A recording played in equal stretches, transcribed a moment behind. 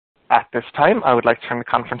At this time, I would like to turn the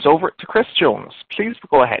conference over to Chris Jones. Please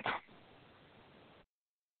go ahead.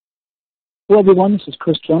 Hello, everyone. This is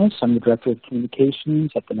Chris Jones. I'm the Director of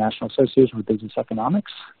Communications at the National Association for Business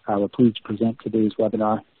Economics. We're pleased to present today's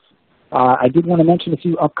webinar. I did want to mention a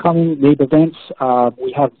few upcoming NABE events.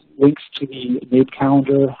 We have links to the NABE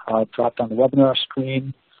calendar dropped on the webinar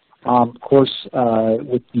screen. Of course,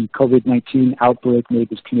 with the COVID-19 outbreak,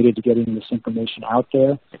 NABE is committed to getting this information out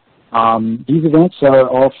there. These events are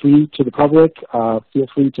all free to the public. Feel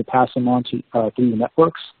free to pass them on to, through your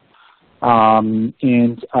networks. We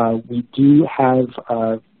do have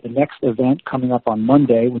the next event coming up on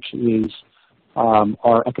Monday, which is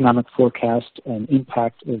our economic forecast and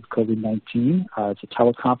impact of COVID-19. It's a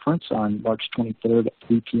teleconference on March 23rd at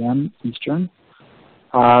 3 p.m. Eastern.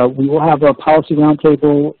 We will have a policy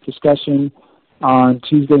roundtable discussion on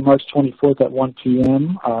Tuesday, March 24th at 1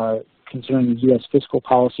 p.m. Concerning the U.S. fiscal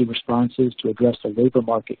policy responses to address the labor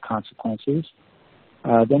market consequences.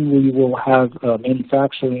 Then we will have a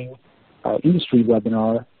manufacturing industry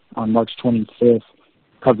webinar on March 25th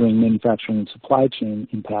covering manufacturing and supply chain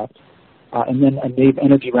impact. And then a NABE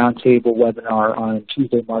Energy Roundtable webinar on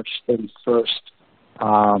Tuesday, March 31st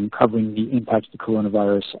covering the impact of the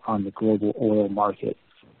coronavirus on the global oil market.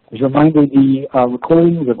 As a reminder, the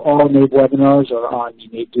recordings of all NABE webinars are on the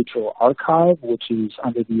NABE Digital Archive, which is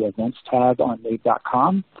under the Events tab on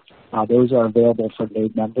NABE.com. Those are available for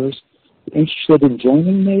NABE members. If you're interested in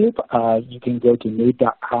joining NABE, you can go to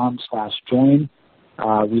NABE.com/join.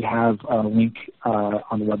 We have a link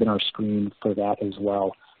on the webinar screen for that as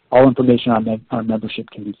well. All information on our membership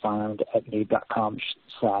can be found at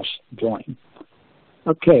NABE.com/join.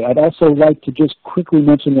 Okay, I'd also like to just quickly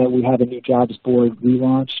mention that we have a new jobs board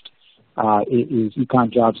relaunched. It is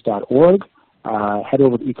econjobs.org. Head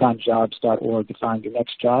over to econjobs.org to find your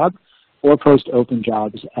next job or post open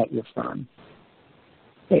jobs at your firm.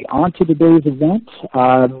 Okay, on to today's event.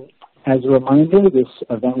 As a reminder, this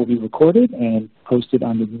event will be recorded and posted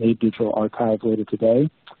on the NABE Digital Archive later today.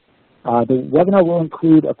 The webinar will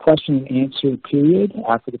include a question and answer period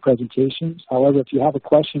after the presentations. However, if you have a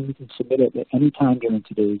question, you can submit it at any time during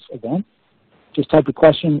today's event. Just type the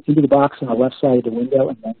question into the box on the left side of the window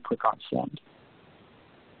and then click on send.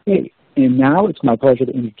 Okay, and now it's my pleasure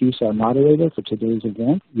to introduce our moderator for today's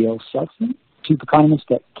event, Yael Selfin, Chief Economist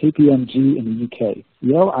at KPMG in the UK.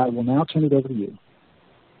 Yael, I will now turn it over to you.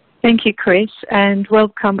 Thank you, Chris, and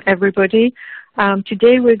welcome everybody.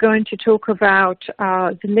 Today we're going to talk about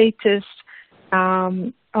the latest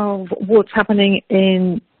of what's happening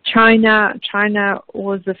in China. China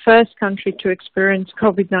was the first country to experience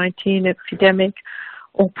COVID-19 epidemic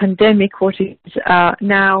or pandemic, what it is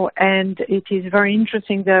now, and it is very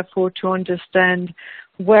interesting, therefore, to understand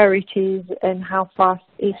where it is and how fast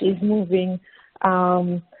it is moving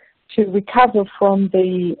to recover from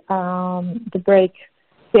the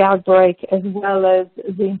outbreak, as well as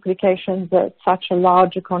the implications that such a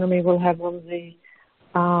large economy will have on the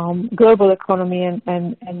global economy and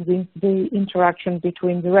the interaction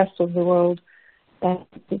between the rest of the world and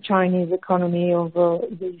the Chinese economy over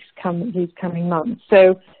these coming months.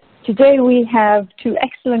 So today we have two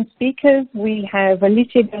excellent speakers. We have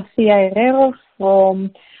Alicia García Herrero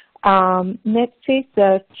from Natixis,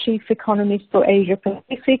 the Chief Economist for Asia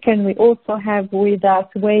Pacific, and we also have with us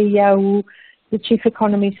Wei Yao, the Chief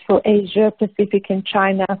Economist for Asia Pacific and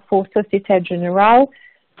China for Societe Generale.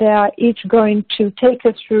 They are each going to take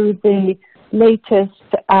us through the latest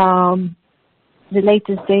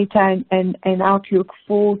data and outlook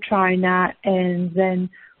for China, and then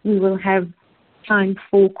we will have time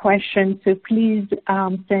for questions. So please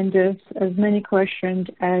send us as many questions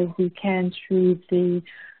as you can through the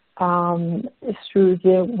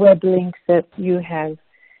web links that you have.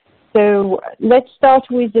 So let's start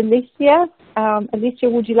with Alicia. Alicia,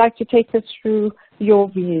 would you like to take us through your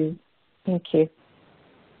view? Thank you.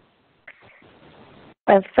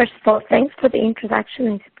 First of all, thanks for the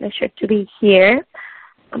introduction. It's a pleasure to be here.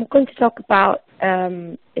 I'm going to talk about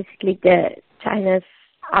basically China's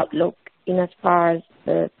outlook in as far as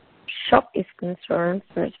the shock is concerned,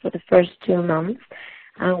 first for the first 2 months,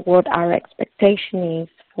 and what our expectation is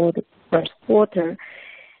for the first quarter,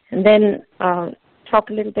 and then talk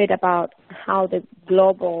a little bit about how the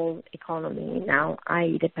global economy now,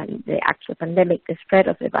 i.e. the actual pandemic, the spread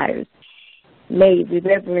of the virus, may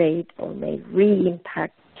reverberate or may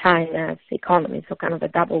re-impact China's economy, so kind of a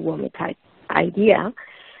double whammy type idea.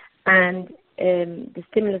 And the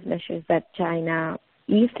stimulus measures that China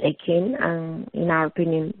is taking, and in our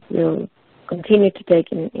opinion, will continue to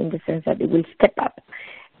take in the sense that it will step up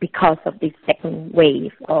because of this second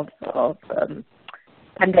wave of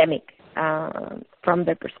pandemic from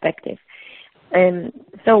their perspective.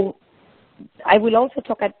 So I will also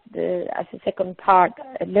talk as a second part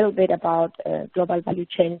a little bit about global value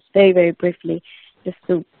chains, very, very briefly, just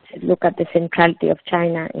to look at the centrality of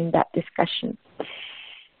China in that discussion.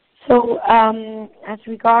 So as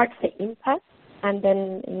regards the impact, and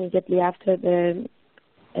then immediately after the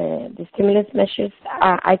stimulus measures,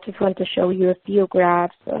 I just want to show you a few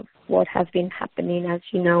graphs of what has been happening. As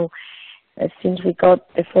you know, since we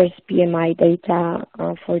got the first PMI data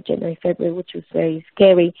for January, February, which was very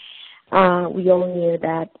scary, we all knew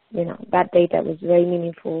that, that data was very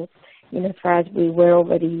meaningful, as far as we were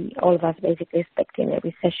already, all of us basically expecting a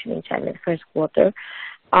recession in China in the first quarter.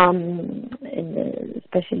 And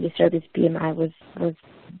especially the service PMI was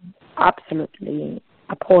absolutely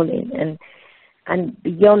appalling. And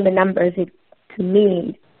beyond the numbers, it, to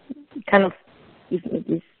me, kind of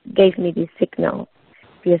gave me this signal,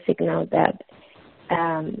 clear signal that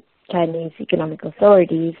Chinese economic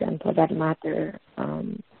authorities, and for that matter,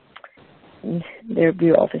 their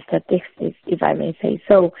Bureau of Statistics, if I may say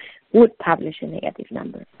so, would publish a negative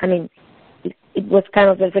number. I mean, it was kind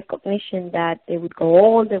of a recognition that they would go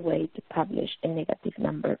all the way to publish a negative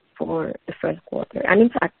number for the first quarter. And in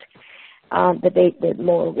fact, the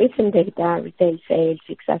more recent data, retail sales,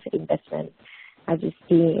 fixed asset investment, as you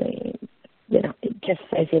see, it just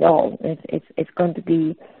says it all. It's going to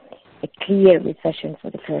be a clear recession for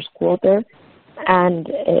the first quarter. And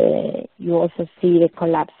you also see the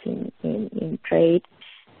collapse in trade,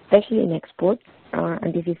 especially in exports.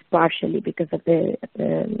 And this is partially because of the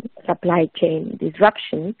supply chain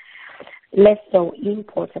disruption, less so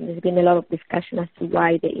imports. And there's been a lot of discussion as to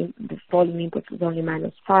why the volume imports was only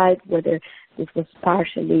 -5, whether this was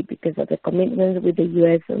partially because of the commitments with the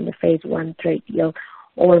U.S. on the phase 1 trade deal,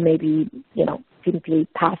 or maybe, simply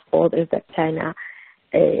past orders that China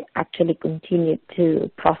actually continued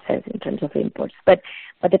to process in terms of imports. But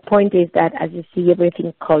the point is that, as you see,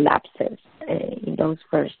 everything collapses in those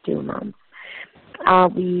first 2 months.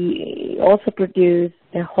 We also produce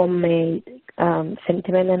a homemade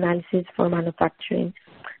sentiment analysis for manufacturing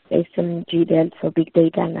based on GDL, so big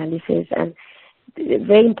data analysis. And the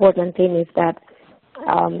very important thing is that,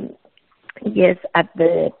 yes, at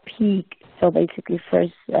the peak, so basically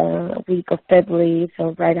first week of February,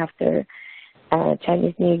 so right after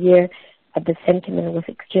Chinese New Year, the sentiment was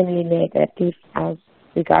extremely negative as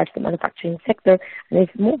regards the manufacturing sector, and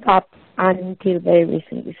it's moved up until very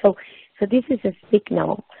recently. So this is a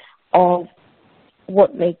signal of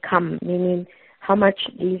what may come, meaning how much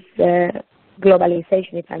this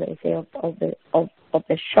globalization, if I may say, of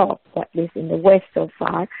the shock, or at least in the West so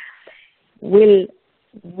far, will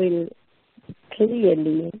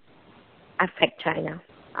clearly affect China.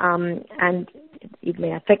 And it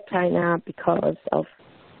may affect China because of,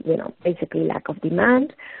 basically lack of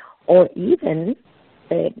demand, or even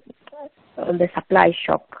on the supply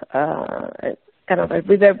shock, kind of a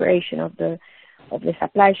reverberation of the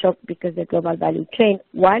supply shock, because the global value chain,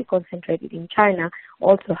 while concentrated in China,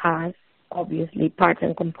 also has obviously parts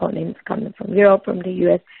and components coming from Europe, from the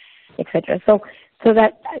US, etc. So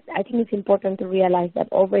that I think it's important to realize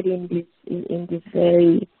that already in this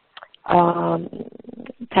very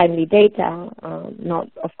timely data, not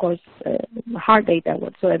of course hard data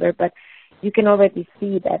whatsoever, but you can already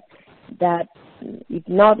see that if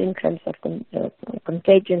not in terms of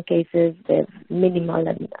contagion cases, they're minimal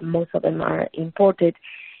and most of them are imported.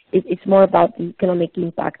 It's more about the economic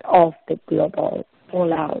impact of the global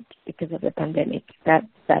fallout because of the pandemic that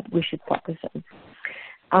we should focus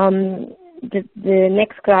on. The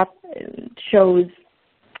next graph shows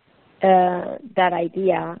that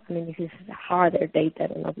idea. I mean, this is harder data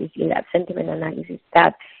than obviously that sentiment analysis,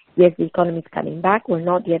 that yes, the economy is coming back. We're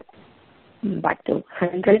not yet back to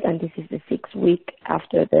 100, and this is the 6th week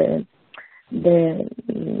after the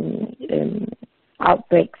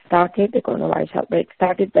outbreak started, the coronavirus outbreak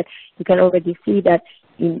started, but you can already see that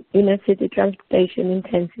in inner city transportation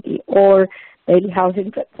intensity or daily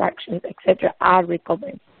housing transactions, etc., are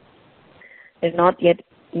recovering. They're not yet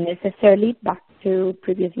necessarily back to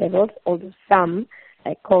previous levels, although some,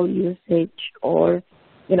 like coal usage or,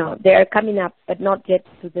 they are coming up, but not yet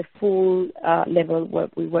to the full level where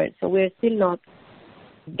we were. So we're still not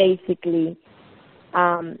basically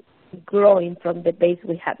growing from the base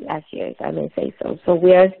we had last year, if I may say so. So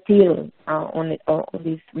we are still on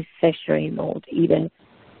this recessionary mode, even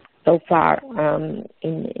so far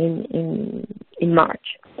in March.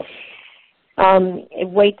 A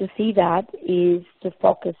way to see that is to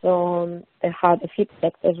focus on the hardest hit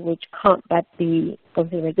sectors, which can't but be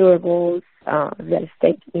consumer durables, real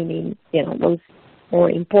estate, meaning those more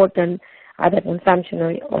important other consumption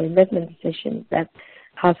or investment decisions that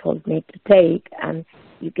households need to take. And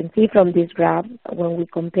you can see from this graph, when we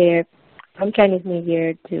compare from Chinese New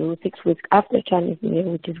Year to 6 weeks after Chinese New Year,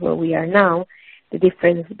 which is where we are now, the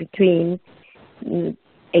difference between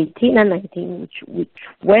 18 and 19, which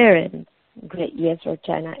weren't great years for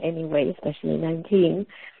China anyway, especially 19,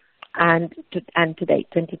 and today,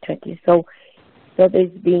 2020. So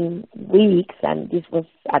there's been weeks, and this was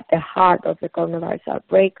at the heart of the coronavirus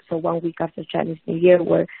outbreak, so 1 week after Chinese New Year,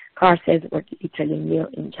 where car sales were literally nil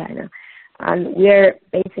in China. And we're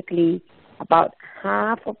basically about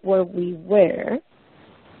half of where we were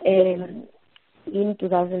in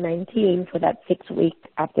 2019 for that 6 weeks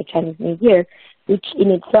after Chinese New Year, which in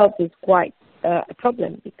itself is quite a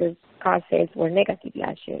problem because car sales were negative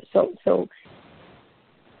last year. So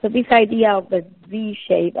this idea of the V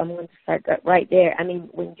shape, I'm going to start right there. I mean,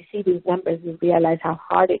 when you see these numbers, you realize how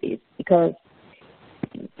hard it is because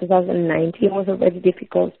 2019 was already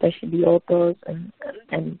difficult, especially autos and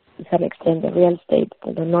to some extent the real estate,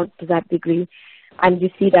 although not to that degree. And you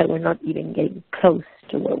see that we're not even getting close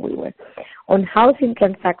to where we were. On housing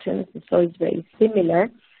transactions, the story is very similar.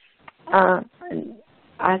 And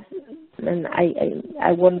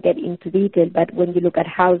I won't get into detail, but when you look at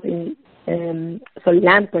housing, so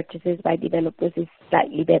land purchases by developers is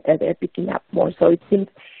slightly better. They're picking up more. So it seems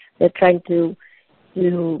they're trying to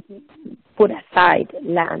put aside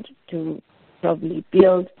land to probably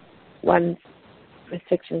build once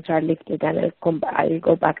restrictions are lifted. And I'll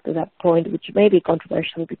go back to that point, which may be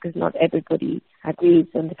controversial because not everybody agrees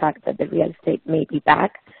on the fact that the real estate may be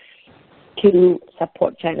back to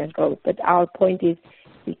support China's growth. But our point is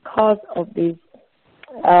because of this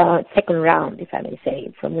second round, if I may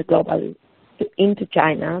say, from the global into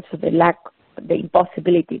China, so the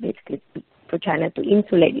impossibility basically for China to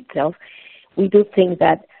insulate itself, we do think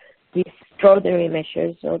that these extraordinary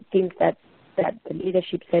measures or things that the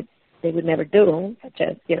leadership said they would never do, such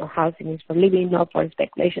as, housing is for living, not for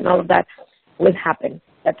speculation, all of that will happen.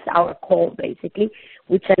 That's our call, basically,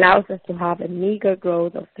 which allows us to have a meager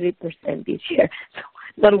growth of 3% this year. So,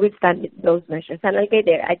 notwithstanding those measures. And I'll get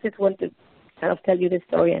there. I just want to kind of tell you the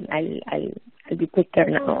story, and I'll be quicker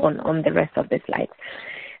now on the rest of the slides.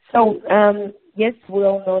 So, yes, we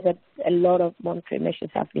all know that a lot of monetary measures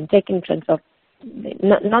have been taken in terms of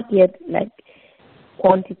not yet like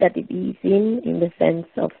quantitative easing in the sense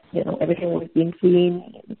of, everything we've been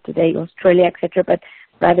seeing today, Australia, etc., but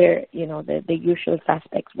rather, the usual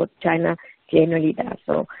suspects, what China generally does.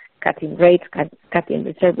 So cutting rates, cutting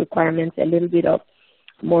reserve requirements, a little bit of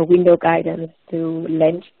more window guidance to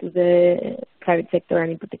lend to the private sector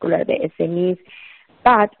and in particular the SMEs.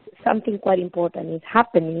 But something quite important is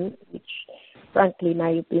happening, which frankly, in my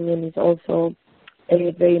opinion, is also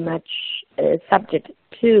very much subject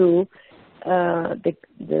to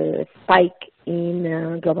the spike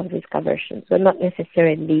in global risk aversion. So not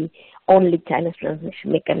necessarily only China's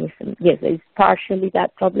transmission mechanism. Yes, it's partially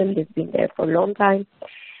that problem. It's been there for a long time.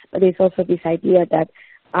 But there's also this idea that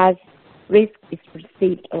as risk is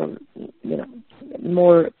perceived, or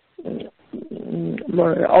more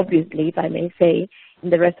obviously, if I may say, in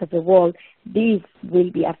the rest of the world, these will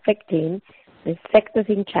be affecting the sectors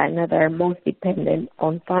in China that are most dependent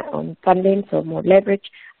on funding, so more leverage,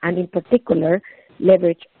 and in particular,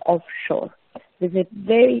 leverage offshore. There's a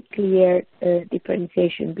very clear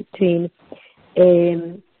differentiation between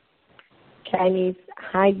Chinese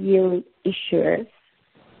high-yield issuers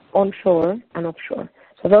onshore and offshore.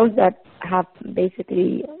 So those that have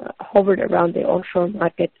basically hovered around the onshore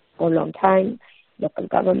market for a long time, local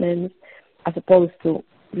governments, as opposed to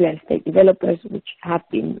real estate developers, which have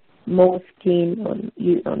been most keen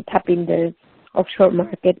on tapping the offshore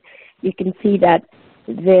market, you can see that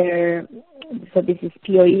so this is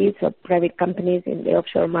POEs, so private companies in the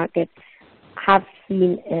offshore market, have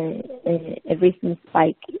seen a recent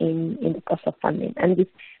spike in the cost of funding. And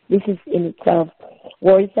this is in itself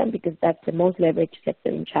worrisome because that's the most leveraged sector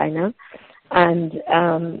in China. And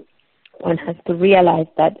one has to realize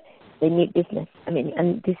that they need business.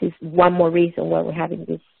 And this is one more reason why we're having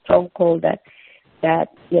this strong call that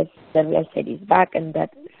yes, the real estate is back and that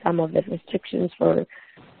some of the restrictions for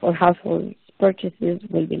household purchases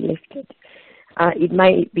will be lifted. It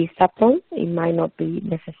might be subtle. It might not be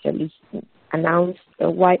necessarily announced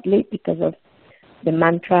widely because of the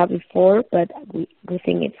mantra before, but we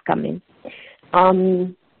think it's coming.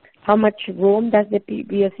 How much room does the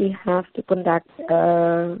BOC have to conduct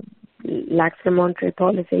laxer monetary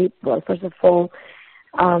policy? Well, first of all,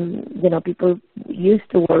 people used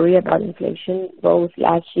to worry about inflation both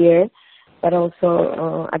last year, but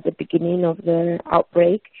also at the beginning of the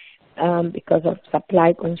outbreak because of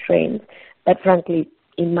supply constraints. But frankly,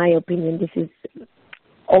 in my opinion, this is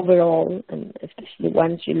overall, and especially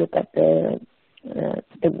once you look at the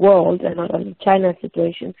the world and not only China's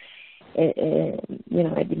situation,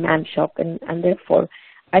 a demand shock, and therefore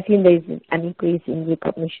I think there is an increase in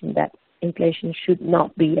recognition that inflation should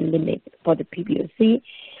not be a limit for the PBOC.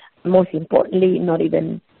 Most importantly, not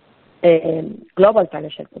even global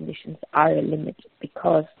financial conditions are a limit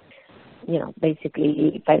because,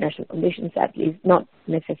 basically financial conditions, at least not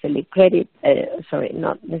necessarily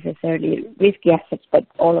not necessarily risky assets, but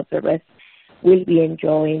all of the rest will be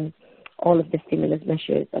enjoying all of the stimulus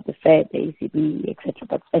measures that the Fed, the ECB, etc.,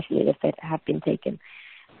 but especially the Fed have been taken.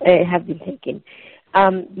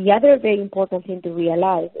 The other very important thing to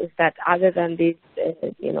realize is that other than this,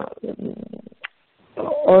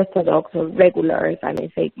 orthodox or regular, if I may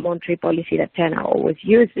say, monetary policy that China always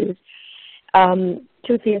uses,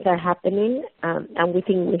 two things are happening, and we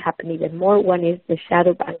think will happen even more. One is the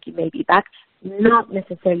shadow banking may be back, not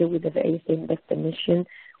necessarily with the very same definition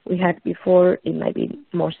we had before. It might be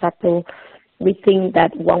more subtle. We think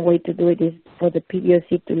that one way to do it is for the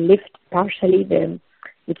PBOC to lift partially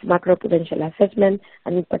its macroprudential assessment,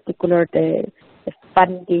 and in particular the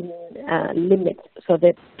funding limits. So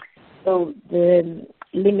the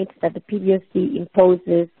limits that the PBOC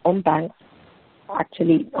imposes on banks are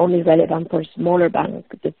actually only relevant for smaller banks,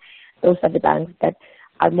 because those are the banks that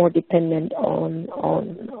are more dependent on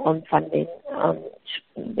funding,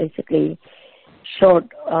 basically short,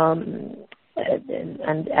 and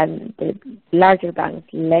the larger banks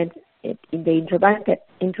lend it in the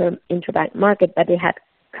interbank market, but they had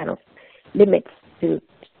kind of limits to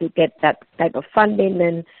get that type of funding,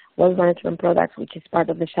 and wealth management products, which is part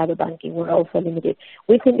of the shadow banking, were also limited.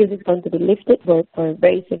 We think this is going to be lifted for a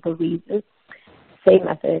very simple reason. Same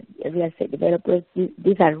as real estate developers,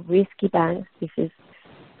 these are risky banks. This is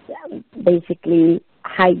basically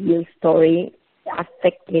high yield story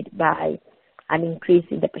affected by an increase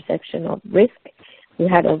in the perception of risk. We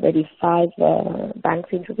had already 5 banks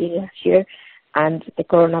intervening last year, and the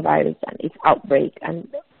coronavirus and its outbreak, and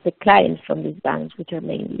the clients from these banks, which are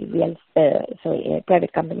mainly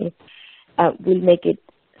private companies, will make it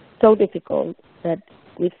so difficult that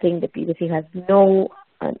we think the PBOC has no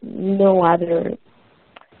other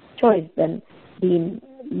choice than being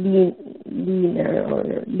leaner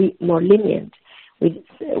or more lenient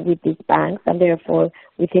with these banks, and therefore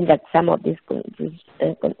we think that some of these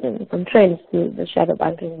constraints to the shadow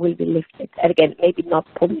banking will be lifted. And again, maybe not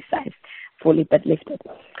publicized fully, but lifted.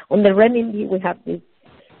 On the renminbi, we have this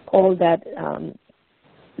call that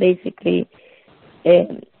basically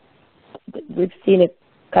we've seen a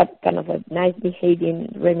kind of a nice behaving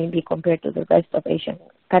renminbi compared to the rest of Asian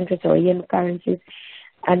countries or EM currencies,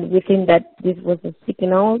 and we think that this was a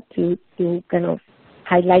signal to kind of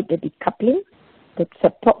highlight the decoupling that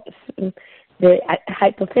supports the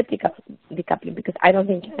hypothetical decoupling, because I don't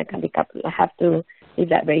think China can decouple. I have to leave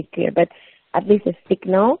that very clear, but at least a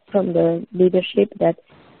signal from the leadership that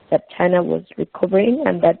China was recovering,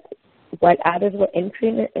 and that while others were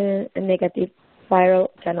entering a negative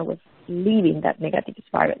spiral, China was leaving that negative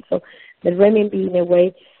spiral. So the renminbi, in a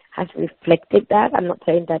way, has reflected that. I'm not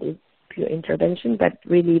saying that is pure intervention, but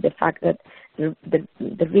really the fact that the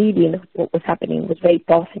reading of what was happening was very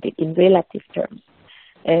positive in relative terms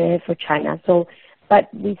for China. So,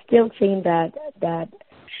 but we still think that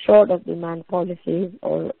short of demand policies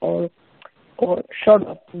or short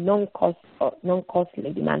of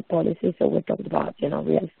non-costly demand policies, so we're talking about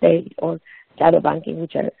real estate or shadow banking,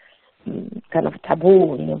 which are kind of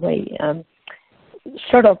taboo in a way.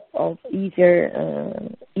 Short of easier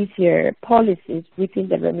policies, we think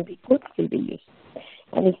the renminbi could still be used,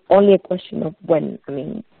 and it's only a question of when. I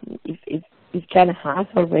mean, if China has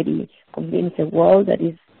already convinced the world that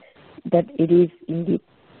it is indeed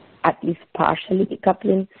at least partially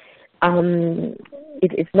decoupling,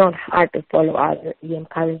 it's not hard to follow other EM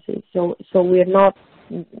currencies. So we're not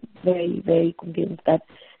very, very convinced that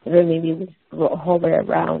the renminbi will hover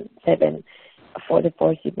around 7 for the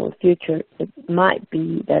foreseeable future. It might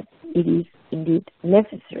be that it is indeed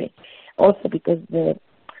necessary, also because the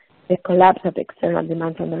collapse of external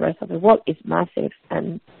demand from the rest of the world is massive,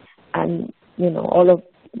 and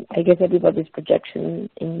I guess everybody's projection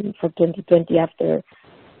for 2020 after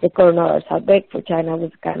the coronavirus outbreak for China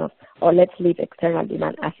was kind of, let's leave external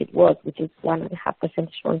demand as it was, which is 1.5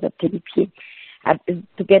 percentage points of GDP,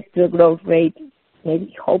 to get to a growth rate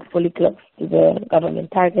maybe hopefully close to the government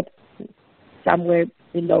target, somewhere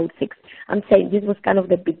below 6. I'm saying this was kind of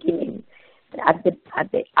the beginning, at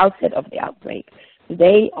the outset of the outbreak.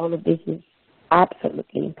 Today, all of this is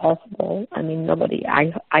absolutely impossible. I mean, nobody,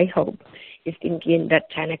 I hope, is thinking that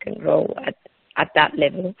China can grow at that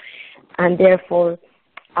level, and therefore,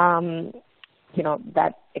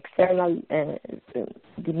 that external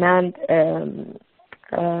demand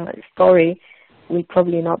story will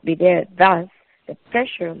probably not be there. Thus, the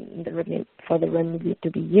pressure on for the renminbi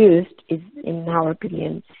to be used is, in our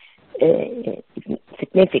opinion,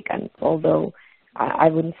 significant, although I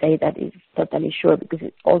wouldn't say that it's totally sure, because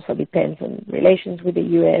it also depends on relations with the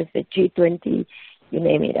U.S., the G20, you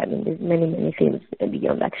name it. I mean, there's many, many things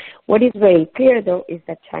beyond that. What is very clear, though, is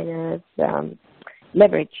that China's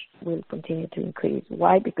leverage will continue to increase.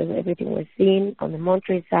 Why? Because everything we're seeing on the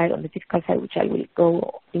monetary side, on the fiscal side, which I will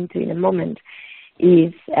go into in a moment,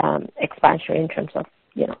 is expansion in terms of,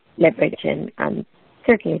 leverage and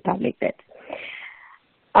certainly public debt.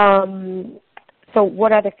 So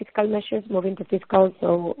what are the fiscal measures? Moving to fiscal,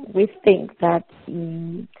 so we think that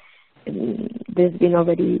there's been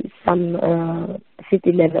already some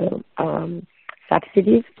city-level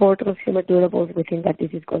subsidies for consumer durables. We think that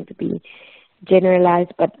this is going to be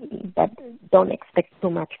generalized, but don't expect too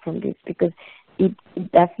much from this, because it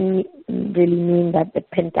doesn't really mean that the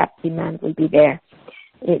pent-up demand will be there.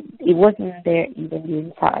 It wasn't there even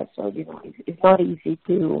during SARS, so it's not easy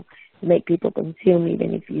to make people consume,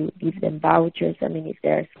 even if you give them vouchers. I mean, if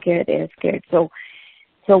they're scared, they're scared. So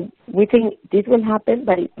we think this will happen,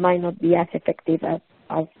 but it might not be as effective as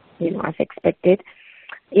expected.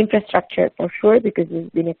 Infrastructure for sure, because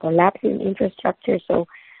there's been a collapse in infrastructure. So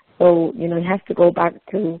it has to go back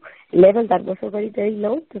to a level that was already very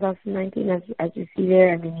low, 2019, as you see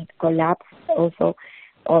there. I mean, it collapsed. Also,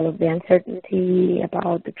 all of the uncertainty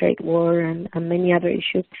about the trade war and many other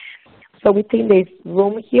issues. So we think there's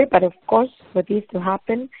room here, but of course, for this to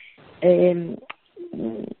happen, there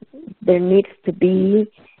needs to be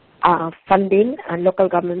funding, and local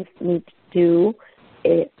governments need to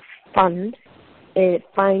find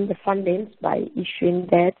the funding by issuing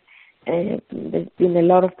debt. There's been a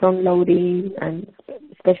lot of front loading, and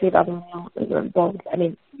especially government bonds. I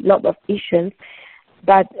mean, a lot of issues,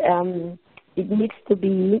 but it needs to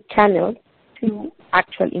be channeled to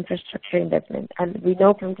actual infrastructure investment. And we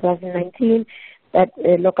know from 2019 that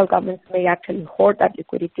local governments may actually hoard that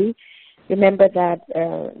liquidity. Remember that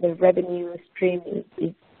the revenue stream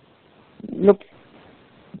looks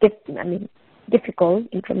difficult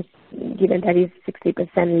in terms, given that it's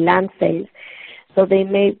 60% land sales. So they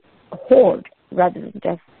may hoard rather than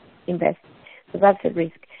just invest. So that's a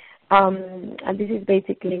risk. And this is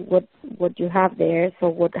basically what you have there. So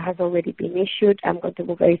what has already been issued, I'm going to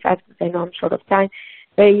move very fast because I know I'm short of time.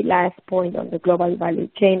 Very last point on the global value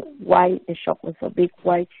chain, why the shock was so big,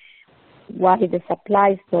 why the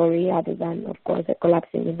supply story, other than, of course, the collapse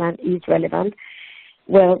in demand, is relevant.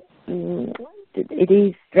 Well, it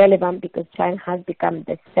is relevant because China has become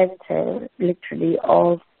the center, literally,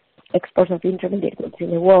 of exports of intermediate goods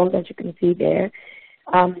in the world, as you can see there.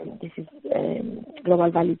 This is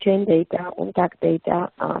global value chain data, UNTAC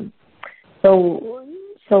data.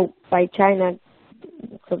 So by China,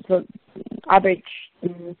 so average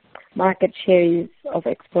market share of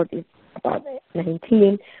export is about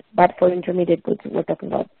 19, but for intermediate goods, we're talking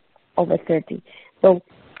about over 30. So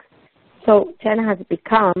China has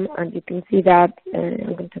become, and you can see that,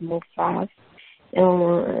 I'm going to move fast,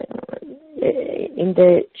 in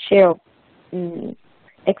the share of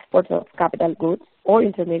exports of capital goods or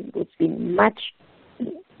intermediate goods being much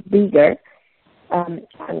bigger, and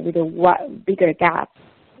with a bigger gap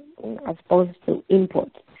as opposed to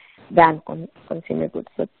imports than consumer goods.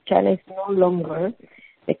 So China is no longer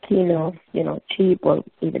the king of, cheap or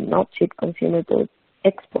even not cheap consumer goods,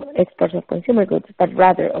 exports of consumer goods, but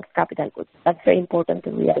rather of capital goods. That's very important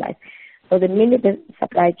to realize. So the minute the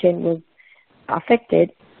supply chain was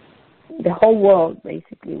affected, the whole world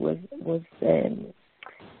basically was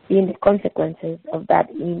seeing the consequences of that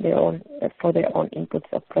in their own for their own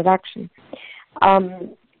inputs of production.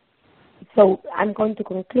 So I'm going to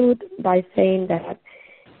conclude by saying that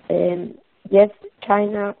yes,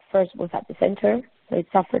 China first was at the center, so it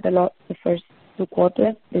suffered a lot the first 2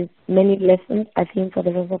 quarters. There's many lessons, I think, for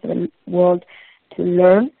the rest of the world to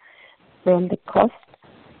learn from the cost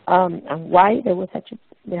and why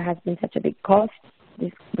there has been such a big cost.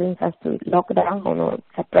 This brings us to lockdown or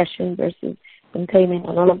suppression versus containment,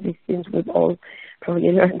 and all of these things we've all probably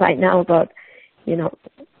learned by now about,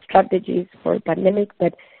 strategies for a pandemic.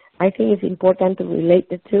 But I think it's important to relate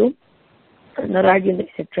the two. I'm not arguing that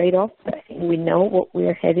it's a trade-off, but I think we know what we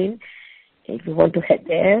are heading, if we want to head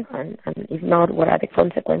there, and if not, what are the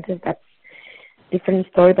consequences. That's a different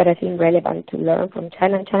story, but I think relevant to learn from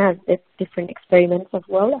China. And China has different experiments as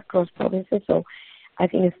well across provinces, so I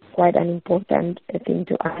think it's quite an important thing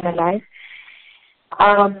to analyze.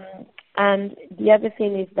 And the other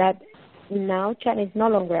thing is that now China is no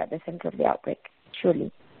longer at the center of the outbreak,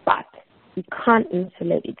 surely, but it can't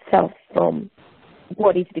insulate itself from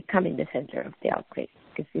what is becoming the center of the outbreak,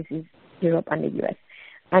 because this is Europe and the US.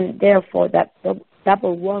 And therefore, that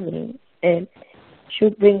double warming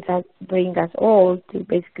should bring us all to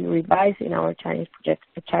basically revise in our China's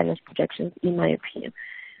projections, in my opinion,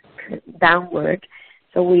 downward.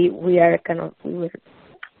 So we were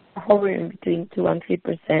hovering between 2 and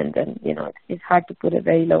 3%, and it's hard to put a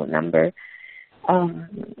very low number.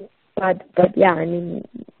 But yeah, I mean,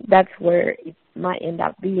 that's where it might end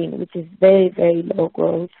up being, which is very, very low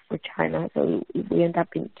growth for China. So if we end up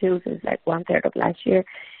in 2, so it's like 1/3 of last year,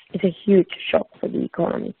 it's a huge shock for the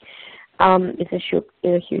economy. It's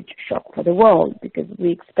a huge shock for the world, because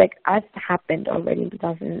we expect, as happened already in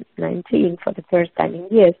 2019 for the first time in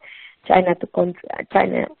years, China's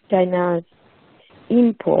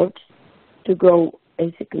imports to grow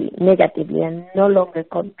basically negatively and no longer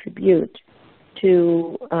contribute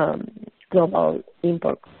to global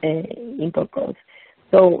import growth.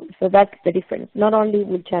 So that's the difference. Not only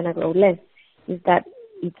will China grow less, is that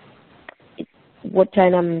it's what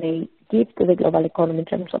China may give to the global economy in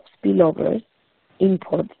terms of spillovers,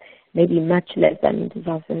 imports, maybe much less than in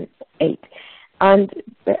 2008. And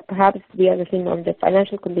perhaps the other thing on the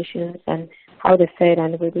financial conditions and how the Fed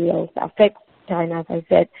and everybody else affects China, as I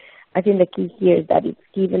said, I think the key here is that it's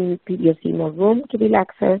given PBOC more room to be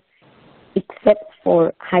laxer, except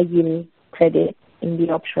for high-yield credit in the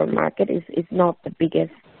offshore market. Is not the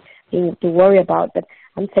biggest thing to worry about. But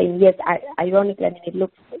I'm saying, yes, ironically, I mean, it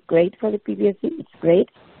looks great for the PBOC. It's great,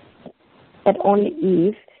 but only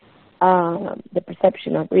if the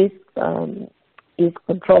perception of risk is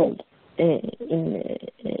controlled in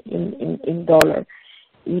dollar.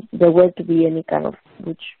 If there were to be any kind of,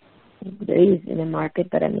 which there is in the market,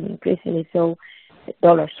 but I mean increasingly so,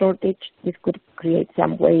 dollar shortage, this could create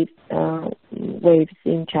some waves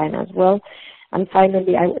in China as well. And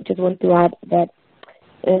finally, I just want to add that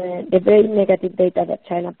the very negative data that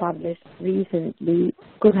China published recently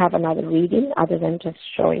could have another reading other than just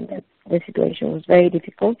showing that the situation was very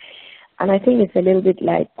difficult. And I think it's a little bit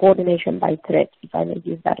like coordination by threat, if I may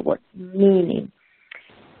use that word, meaning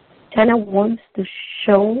China wants to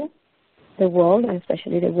show the world, and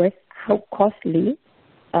especially the West, how costly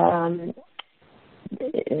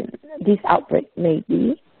this outbreak may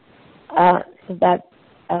be, so that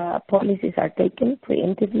policies are taken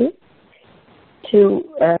preemptively to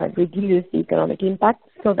reduce the economic impact,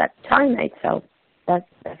 so that China itself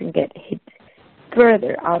doesn't get hit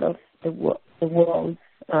further out of the world's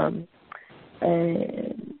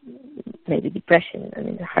maybe depression. I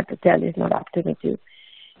mean, it's hard to tell. It's not up to me to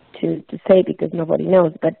say, because nobody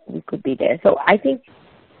knows, but we could be there. So I think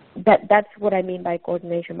that's what I mean by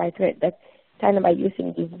coordination by threat, that China, by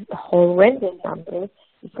using these horrendous numbers,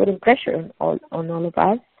 is putting pressure on all of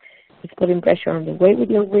us. It's putting pressure on the way we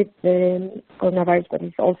deal with the coronavirus, but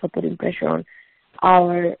it's also putting pressure on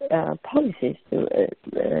our policies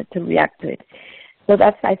to react to it. So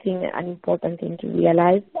that's, I think, an important thing to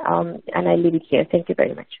realize, and I leave it here. Thank you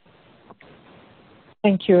very much.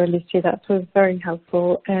 Thank you, Alicia. That was very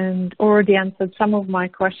helpful and already answered some of my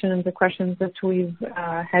questions, the questions that we've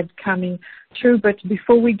had coming through. But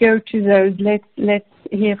before we go to those, let's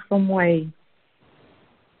hear from Wei.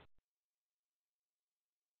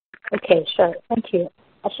 Okay, sure. Thank you.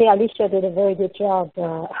 Actually, Alicia did a very good job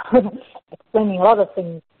explaining a lot of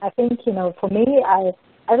things. I think, for me,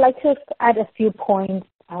 I'd like to add a few points.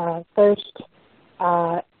 First,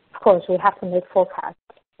 of course, we have to make forecasts.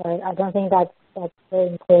 Right? I don't think that's very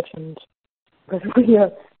important, because we are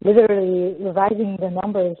literally revising the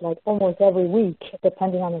numbers like almost every week,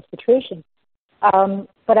 depending on the situation.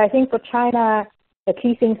 But I think for China, the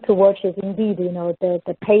key things to watch is indeed,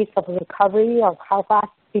 the pace of recovery, of how fast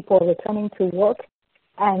people are returning to work,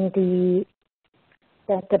 and the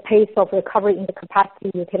pace of recovery in the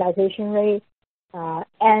capacity utilization rate,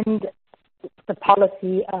 and the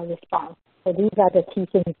policy response. So these are the key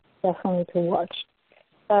things definitely to watch.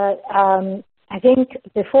 But I think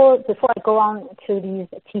before I go on to these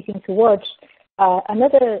key things to watch,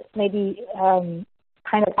 another maybe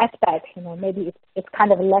kind of aspect, maybe it's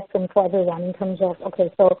kind of a lesson for everyone in terms of, okay,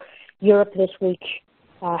 so Europe this week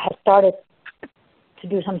has started to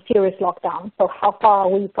do some serious lockdown. So how far are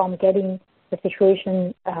we from getting the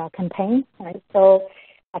situation contained? Right? So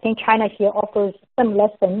I think China here offers some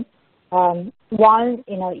lessons. One,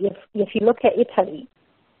 if you look at Italy,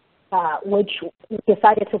 which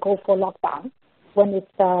decided to go for lockdown when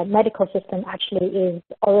its medical system actually is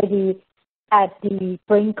already at the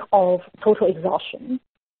brink of total exhaustion.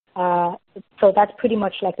 So that's pretty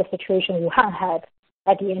much like the situation Wuhan had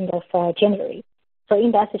at the end of January. So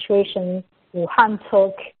in that situation, Wuhan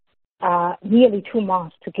took nearly 2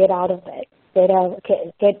 months to get out of it,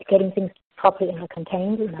 getting things properly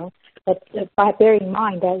contained, But by bearing in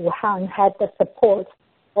mind that Wuhan had the support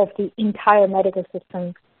of the entire medical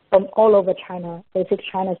system from all over China. Basically,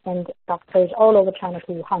 China sent doctors all over China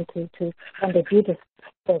to Wuhan to when they build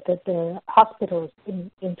the hospitals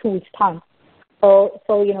in 2 weeks' time. So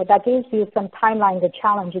that gives you some timeline, the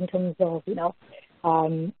challenge in terms of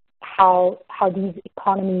how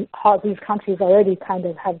these countries already kind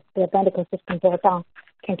of have their medical system built down,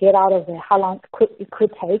 can get out of it, how long it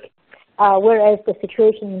could take. Whereas the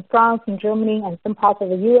situation in France, in Germany, and some parts of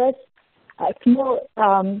the U.S., it's more,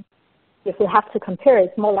 if we have to compare,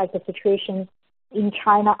 it's more like the situation in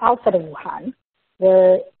China outside of Wuhan,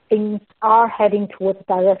 where things are heading towards the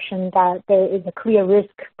direction that there is a clear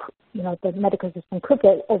risk, the medical system could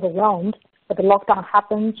get overwhelmed, but the lockdown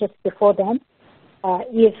happens just before then.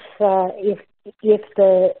 If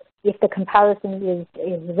the comparison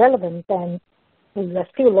is relevant, then we are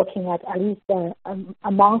still looking at least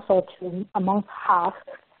a month or two, a month half,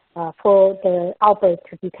 for the outbreak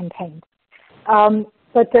to be contained.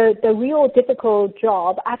 But the real difficult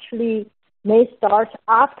job actually may start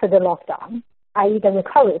after the lockdown, i.e. the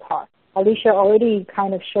recovery part. Alicia already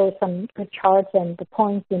kind of showed some good charts and the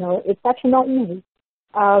points, it's actually not easy.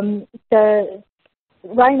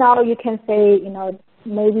 Right now you can say,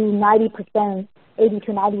 maybe 90%, 80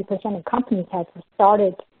 to 90% of companies have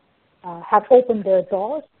started, have opened their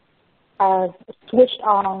doors, have switched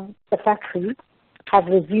on the factory, have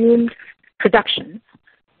resumed production.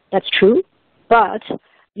 That's true. But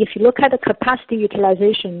if you look at the capacity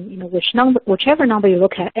utilization, whichever number you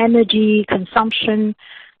look at, energy, consumption,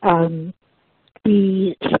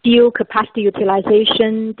 the steel capacity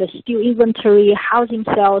utilization, the steel inventory, housing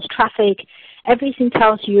sales, traffic, everything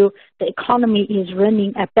tells you the economy is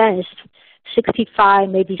running at best 65,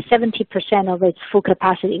 maybe 70% of its full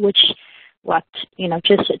capacity, which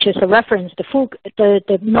just a reference,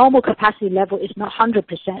 the normal capacity level is not 100%,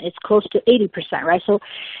 it's close to 80%, right? So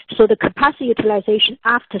the capacity utilization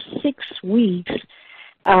after 6 weeks,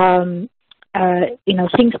 since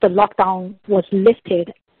the lockdown was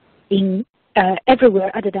lifted in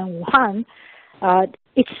everywhere other than Wuhan,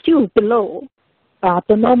 it's still below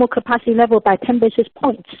the normal capacity level by 10 basis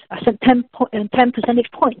points, 10 percentage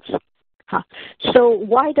points. So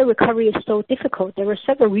why the recovery is so difficult? There were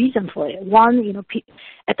several reasons for it. One,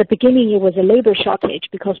 at the beginning it was a labor shortage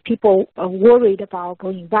because people are worried about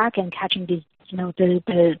going back and catching the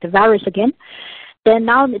virus again. Then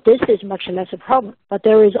now this is much less a problem. But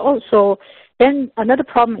there is also, then another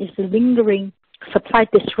problem is the lingering supply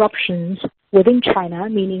disruptions within China,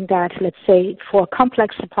 meaning that, let's say, for a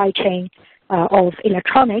complex supply chain of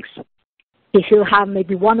electronics, if you have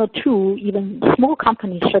maybe 1 or 2, even small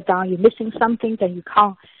companies shut down, you're missing something, then you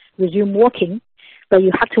can't resume working. But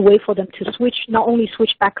you have to wait for them to switch, not only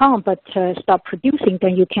switch back on, but start producing,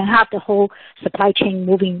 then you can have the whole supply chain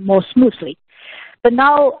moving more smoothly. But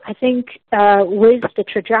now I think with the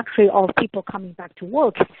trajectory of people coming back to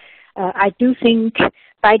work, I do think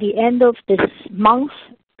by the end of this month,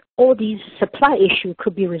 all these supply issues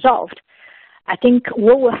could be resolved. I think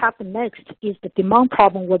what will happen next is the demand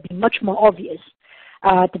problem will be much more obvious.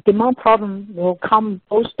 The demand problem will come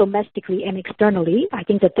both domestically and externally. I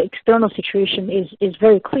think that the external situation is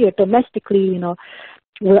very clear. Domestically,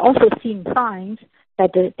 we're also seeing signs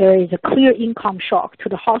that there is a clear income shock to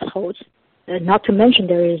the households. Not to mention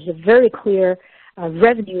there is a very clear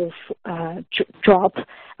revenue drop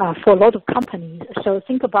for a lot of companies. So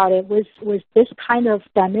think about it, with this kind of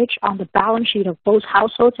damage on the balance sheet of both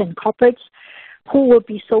households and corporates, who will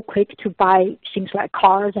be so quick to buy things like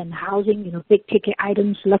cars and housing, big ticket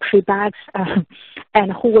items, luxury bags,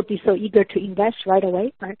 and who will be so eager to invest right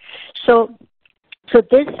away, right? So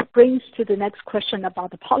this brings to the next question about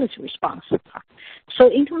the policy response. So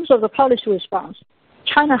in terms of the policy response,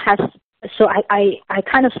 China has, so I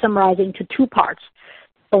kind of summarize it into 2 parts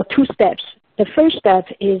or 2 steps. The first step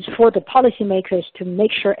is for the policymakers to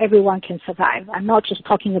make sure everyone can survive. I'm not just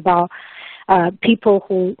talking about people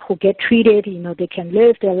who get treated, they can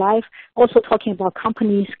live their life. Also talking about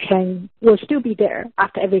companies will still be there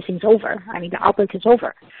after everything's over. I mean, the outbreak is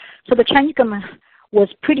over. So the Chinese government was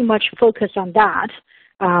pretty much focused on that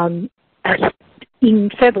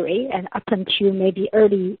in February and up until maybe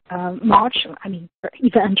early March. I mean,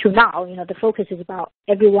 even until now, the focus is about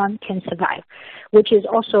everyone can survive, which is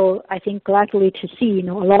also, I think, likely to see,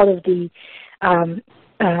 a lot of the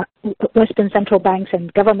Western central banks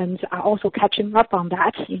and governments are also catching up on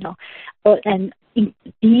that, and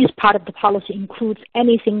these part of the policy includes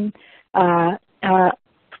anything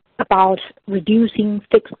about reducing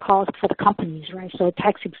fixed costs for the companies, right? So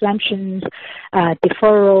tax exemptions,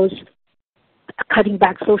 deferrals, cutting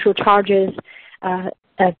back social charges,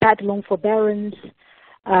 bad loan forbearance,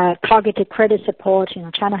 targeted credit support.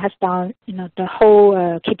 China has done, the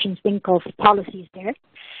whole kitchen sink of policies there.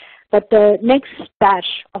 But the next batch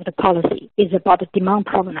of the policy is about the demand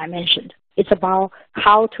problem I mentioned. It's about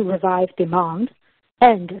how to revive demand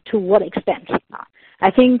and to what extent. I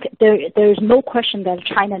think there is no question that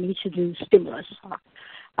China needs to do stimulus.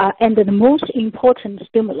 And the most important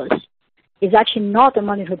stimulus is actually not the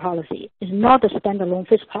monetary policy, is not the standalone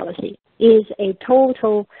fiscal policy, is a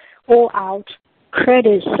total all-out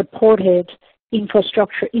credit-supported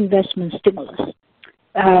infrastructure investment stimulus.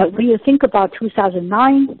 When you think about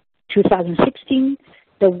 2009, 2016,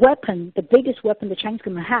 the biggest weapon the Chinese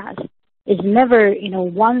government has is never,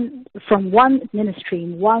 from one ministry,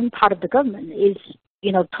 one part of the government is,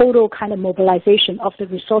 total kind of mobilization of the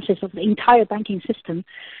resources of the entire banking system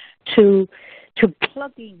to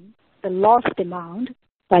plug in the lost demand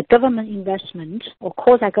by government investment or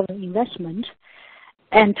quasi-government investment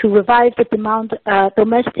and to revive the demand,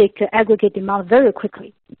 domestic aggregate demand very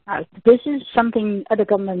quickly. This is something other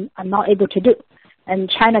governments are not able to do. And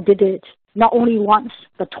China did it not only once,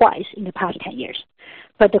 but twice in the past 10 years.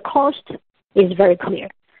 But the cost is very clear.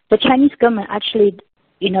 The Chinese government actually,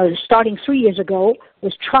 starting 3 years ago,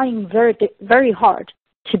 was trying very, very hard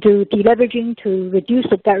to do deleveraging, to reduce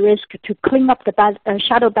the debt risk, to clean up the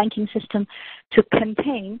shadow banking system, to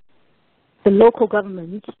contain the local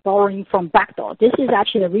governments borrowing from backdoor. This is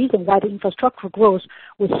actually the reason why the infrastructure growth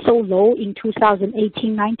was so low in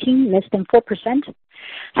 2018-19, less than 4%.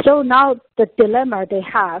 So now the dilemma they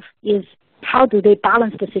have is how do they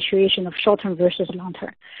balance the situation of short-term versus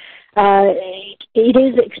long-term? It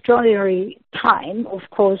is extraordinary time. Of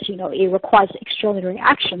course, it requires extraordinary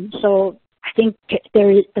action. So I think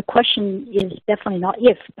the question is definitely not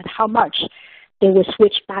if, but how much they will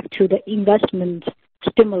switch back to the investment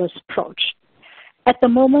stimulus approach. At the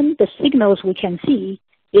moment, the signals we can see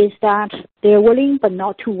is that they're willing but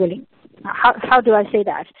not too willing. How do I say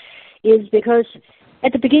that? Is because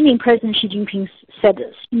at the beginning, President Xi Jinping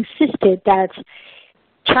insisted that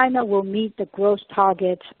China will meet the growth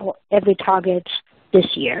target or every target this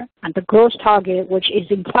year. And the growth target, which is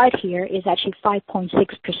implied here, is actually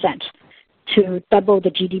 5.6% to double the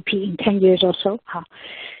GDP in 10 years or so.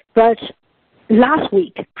 But last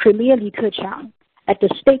week, Premier Li Keqiang at the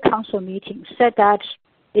State Council meeting said that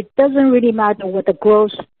it doesn't really matter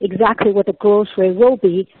exactly what the growth rate will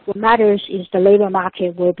be. What matters is the labor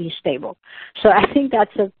market will be stable. So I think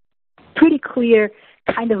that's a pretty clear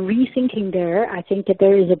kind of rethinking there. I think that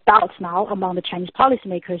there is a doubt now among the Chinese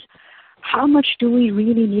policymakers. How much do we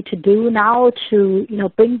really need to do now to,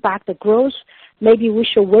 bring back the growth? Maybe we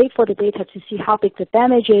should wait for the data to see how big the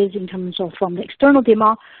damage is in terms of from the external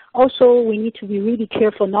demand. Also, we need to be really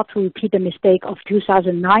careful not to repeat the mistake of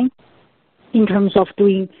 2009 in terms of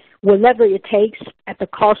doing whatever it takes at the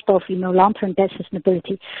cost of, long-term debt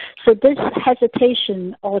sustainability. So this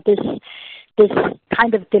hesitation or this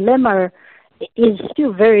kind of dilemma is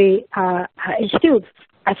still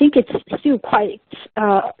I think it's still quite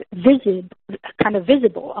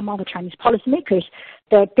visible among the Chinese policymakers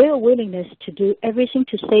that their willingness to do everything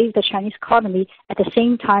to save the Chinese economy at the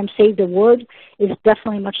same time save the world is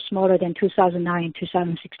definitely much smaller than 2009 and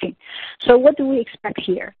 2016. So what do we expect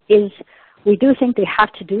here is we do think they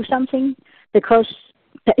have to do something because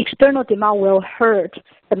the external demand will hurt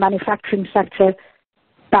the manufacturing sector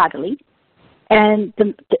badly. And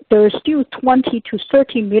there are still 20 to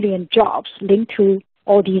 30 million jobs linked to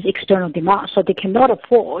all these external demands. So they cannot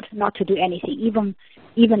afford not to do anything, even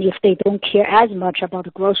if they don't care as much about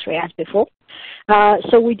the growth rate as before.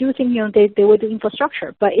 So we do think, they will do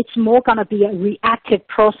infrastructure, but it's more going to be a reactive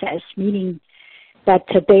process, meaning that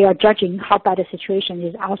they are judging how bad the situation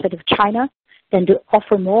is outside of China, then to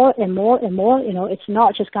offer more and more and more. It's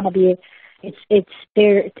not just going to be,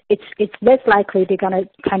 it's less likely they're going to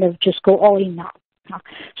kind of just go all in now.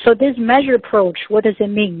 So this measure approach, what does it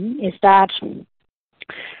mean is that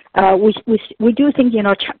we do think,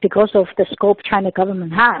 because of the scope China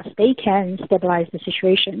government has, they can stabilize the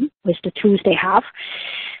situation with the tools they have.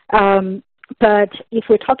 But if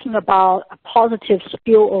we're talking about a positive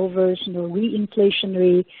spillovers,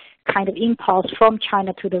 re-inflationary kind of impulse from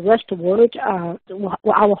China to the rest of the world,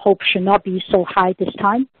 our hope should not be so high this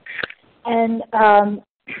time. And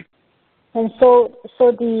so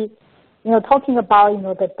the talking about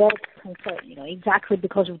the debt concern, exactly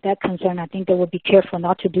because of that concern, I think they will be careful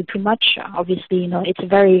not to do too much. Obviously, it's a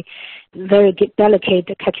very, very delicate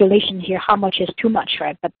calculation here. How much is too much,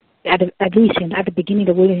 right? But at least at the beginning,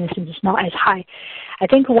 the willingness is not as high. I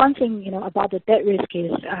think one thing, about the debt risk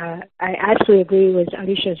is I absolutely agree with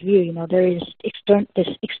Alicia's view. There is this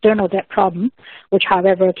external debt problem, which,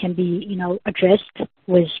 however, can be, addressed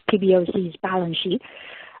with PBOC's balance sheet.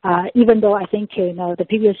 Even though I think, the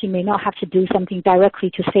PBOC may not have to do something directly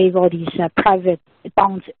to save all these private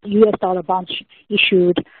bonds, US dollar bonds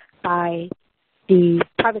issued by the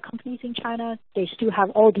private companies in China. They still have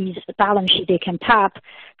all these balance sheet they can tap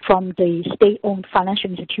from the state-owned financial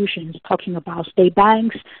institutions, talking about state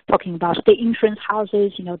banks, talking about state insurance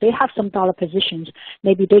houses. They have some dollar positions.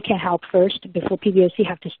 Maybe they can help first before PBOC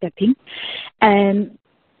have to step in. And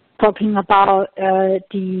talking about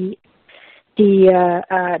the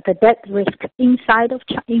debt risk inside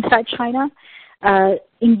China,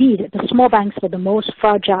 indeed, the small banks are the most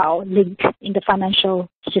fragile link in the financial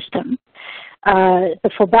system.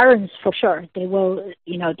 The forbearance, for sure, they will,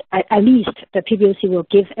 at least the PBOC will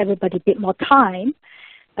give everybody a bit more time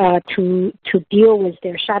to deal with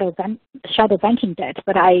their shadow banking debt.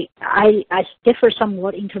 But I differ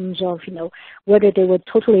somewhat in terms of, whether they would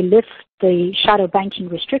totally lift the shadow banking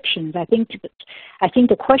restrictions. I think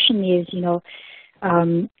the question is,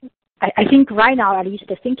 I think right now, at least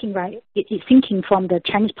the thinking from the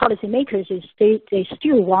Chinese policymakers is they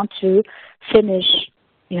still want to finish,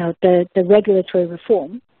 the regulatory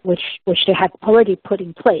reform, which they have already put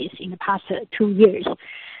in place in the past 2 years.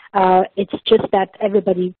 It's just that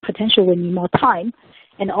everybody potentially will need more time.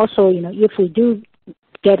 And also, if we do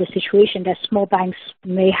get a situation that small banks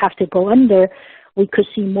may have to go under, we could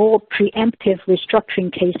see more preemptive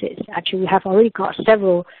restructuring cases. Actually, we have already got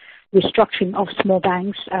several restructuring of small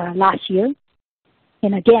banks last year.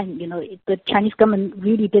 And again, the Chinese government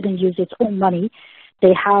really didn't use its own money.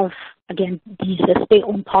 They have, again, these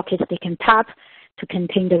state-owned pockets they can tap to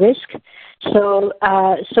contain the risk. So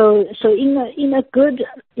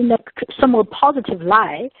in a somewhat positive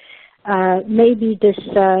light, maybe this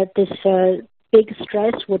big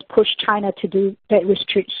stress would push China to do that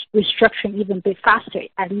restructuring even a bit faster,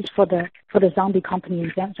 at least for the zombie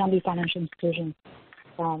companies, zombie financial institutions.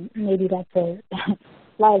 Maybe that's a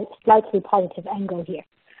slightly positive angle here.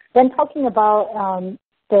 Then talking about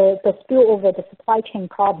the spillover, the supply chain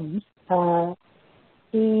problems, the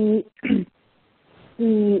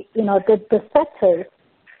sectors,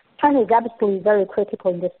 China is absolutely very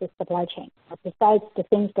critical in this supply chain. Besides the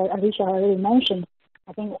things that Alicia already mentioned,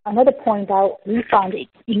 I think another point that we found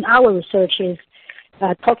in our research is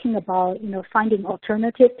talking about finding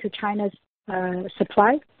alternative to China's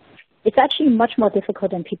supply. It's actually much more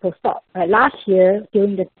difficult than people thought. Last year,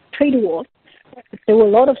 during the trade war, there were a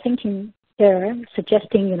lot of thinking there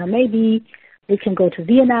suggesting, maybe we can go to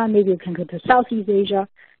Vietnam, maybe we can go to Southeast Asia.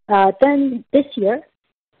 Then this year,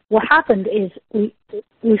 what happened is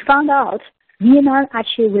we found out Vietnam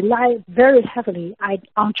actually relied very heavily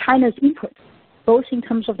on China's inputs, both in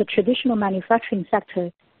terms of the traditional manufacturing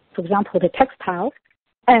sector, for example, the textile,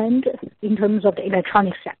 and in terms of the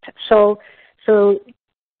electronics sector. So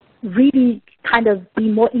really kind of be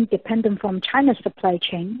more independent from China's supply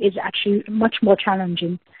chain is actually much more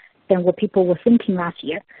challenging than what people were thinking last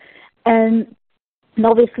year. And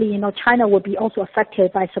obviously, China will be also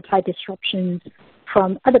affected by supply disruptions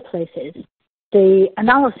from other places. The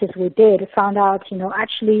analysis we did found out,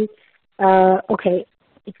 actually,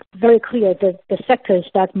 it's very clear that the sectors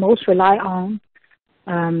that most rely on,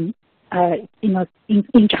 in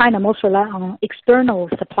China, most rely on external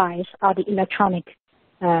supplies are the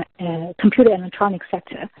computer electronics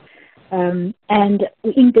sector. And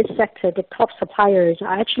in this sector, the top suppliers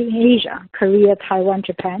are actually in Asia, Korea, Taiwan,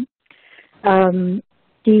 Japan.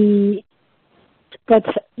 But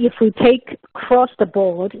if we take across the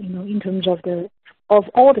board, in terms of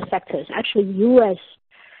all the sectors, actually U.S.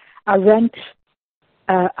 are ranked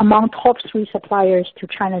among top 3 suppliers to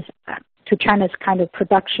China's kind of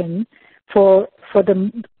production for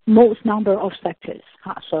the most number of sectors.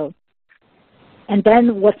 And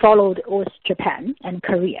then what followed was Japan and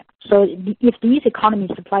Korea. So if these economy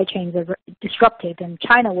supply chains are disrupted, then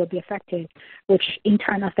China will be affected, which in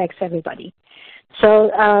turn affects everybody.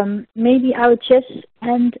 So maybe I would just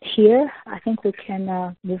end here. I think we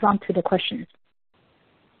can move on to the questions.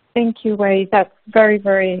 Thank you, Wei. That's very,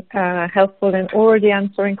 very helpful and already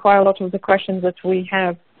answering quite a lot of the questions that we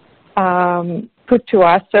have put to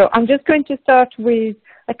us. So I'm just going to start with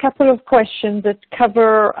a couple of questions that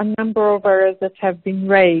cover a number of areas that have been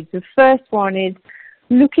raised. The first one is,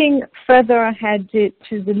 looking further ahead to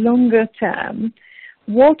the longer term,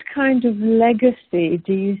 what kind of legacy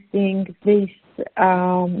do you think this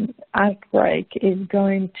outbreak is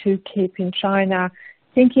going to keep in China?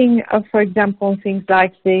 Thinking of, for example, things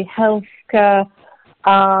like the healthcare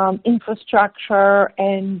infrastructure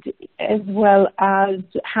and as well as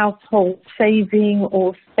household saving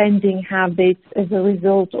or spending habits as a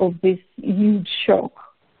result of this huge shock?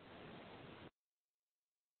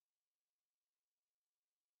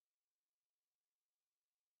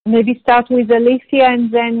 Maybe start with Alicia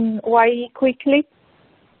and then Yael quickly.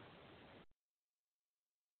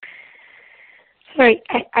 Sorry,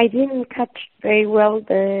 I didn't catch very well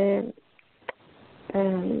the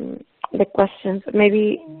questions.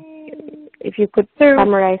 Maybe if you could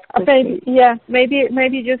summarize quickly.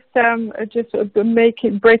 Maybe just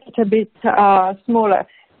break it a bit smaller.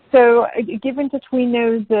 So, given that we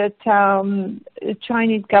know that the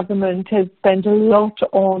Chinese government has spent a lot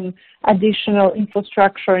on additional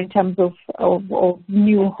infrastructure in terms of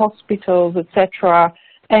new hospitals, etc.,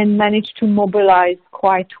 and managed to mobilize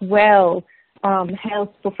quite well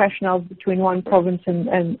health professionals between one province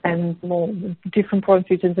and more different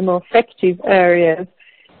provinces in the more effective areas,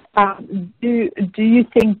 do you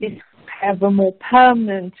think this will have a more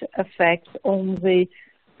permanent effect on the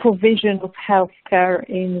provision of healthcare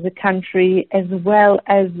in the country, as well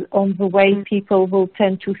as on the way people will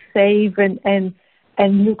tend to save and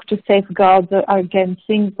look to safeguard against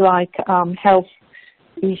things like health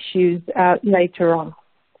issues later on?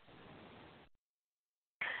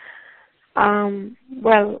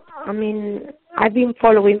 Well, I mean, I've been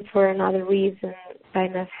following for another reason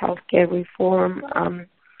China's healthcare reform on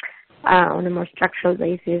a more structural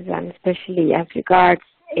basis, and especially as regards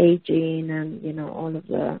aging and, you know, all of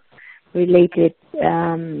the related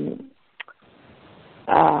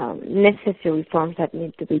necessary reforms that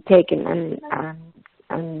need to be taken,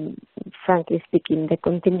 and frankly speaking, the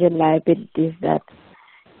contingent liabilities that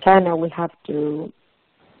China will have to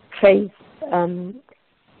face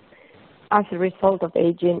as a result of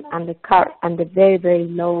aging and the very, very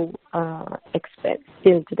low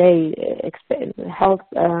still today health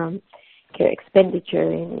care expenditure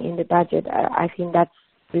in the budget. I think that's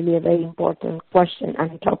really a very important question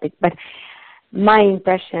and topic. But my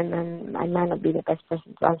impression, and I might not be the best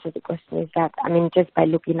person to answer the question, is that, I mean, just by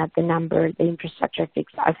looking at the number, the infrastructure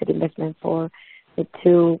fixed asset investment for the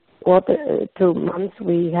 2 months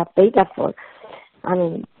we have data for, I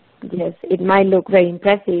mean, yes, it might look very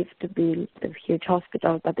impressive to build a huge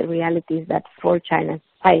hospital, but the reality is that for China's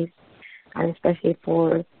size, and especially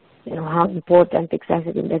for, you know, how important fixed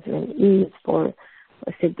asset investment is for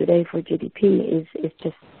still today for GDP, is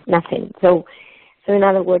just nothing. So in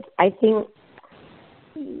other words, I think,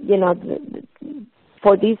 you know,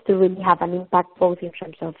 for this to really have an impact both in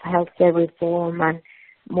terms of healthcare reform and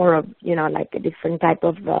more of, you know, like a different type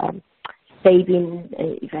of saving,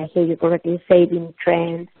 if I hear you correctly, saving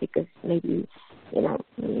trends, because maybe, you know,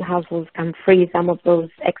 households can free some of those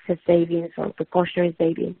excess savings or precautionary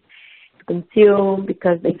savings to consume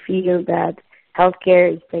because they feel that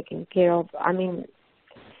healthcare is taken care of. I mean,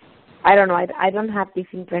 I don't know. I don't have this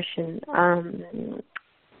impression.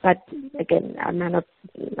 But again, I'd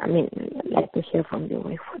like to hear from you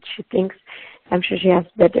what she thinks. I'm sure she has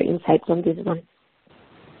better insights on this one.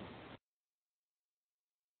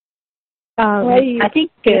 I think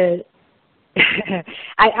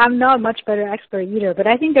I'm not a much better expert either, but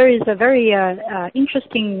I think there is a very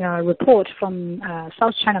interesting report from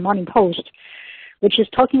South China Morning Post, which is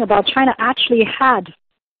talking about China actually had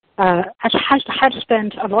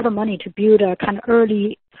spent a lot of money to build a kind of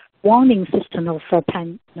early warning system of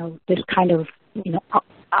this kind of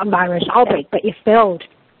virus outbreak, but it failed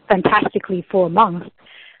fantastically for a month,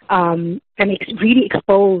 and it really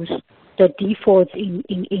exposed the defaults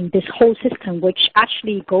in this whole system, which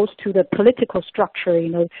actually goes to the political structure. You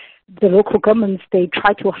know, the local governments, they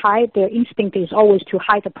try to hide. Their instinct is always to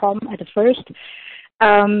hide the problem at the first.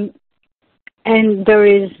 And there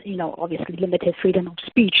is, obviously limited freedom of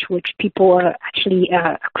speech, which people are actually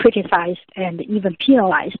criticized and even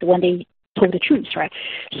penalized when they told the truth, right?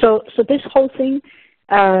 So this whole thing,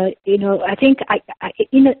 I think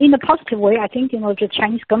in a positive way, I think, the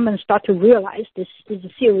Chinese government start to realize this is a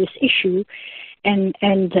serious issue, and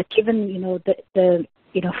given,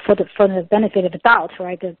 for the benefit of the doubt,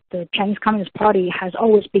 right, the Chinese Communist Party has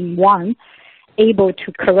always been one able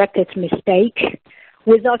to correct its mistake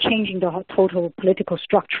without changing the total political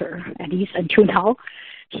structure, at least until now.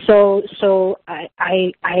 So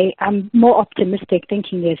I'm more optimistic,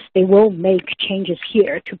 thinking is they will make changes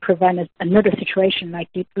here to prevent another situation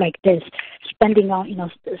like this. Spending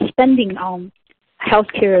on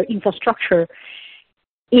healthcare infrastructure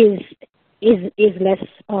is less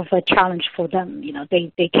of a challenge for them.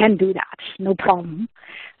 They can do that, no problem.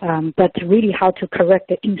 But really, how to correct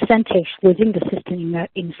the incentives within the system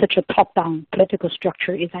in such a top-down political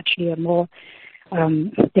structure is actually a more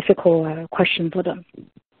difficult question for them.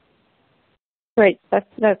 Great.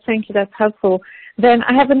 Thank you. That's helpful. Then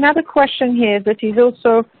I have another question here that is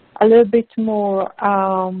also a little bit more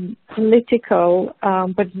political,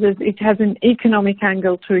 but it has an economic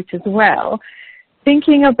angle to it as well.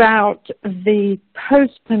 Thinking about the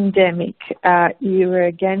post-pandemic era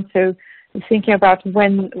again, so thinking about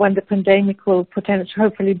when the pandemic will potentially,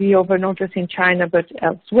 hopefully be over, not just in China, but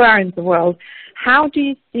elsewhere in the world, how do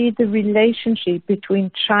you see the relationship between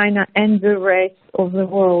China and the rest of the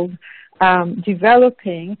world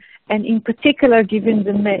developing, and in particular, given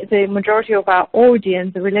the majority of our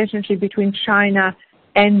audience, the relationship between China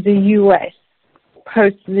and the U.S.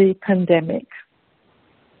 post the pandemic?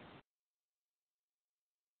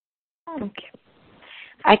 Okay.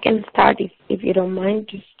 I can start if you don't mind,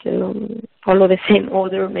 just to follow the same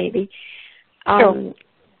order maybe. Sure.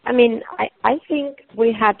 I mean, I think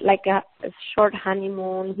we had like a short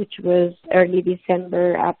honeymoon, which was early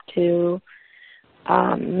December up to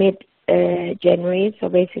mid-January. So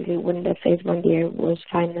basically when the phase 1 deal was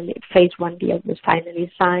finally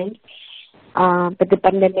signed. But the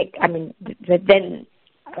pandemic, I mean, the then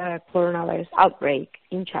coronavirus outbreak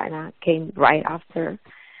in China came right after.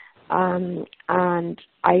 And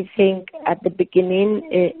I think at the beginning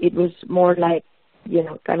it was more like,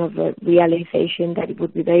 kind of a realization that it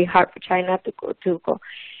would be very hard for China to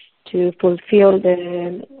fulfill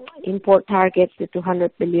the import targets, the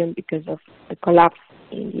 200 billion, because of the collapse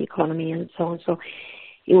in the economy and so on. So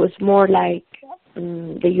it was more like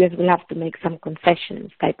the U.S. will have to make some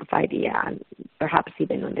concessions type of idea, and perhaps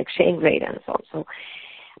even on the exchange rate and so on. So,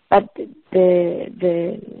 but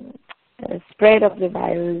the spread of the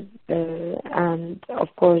virus and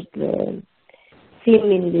of course the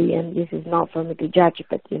seemingly, and this is not for me to judge,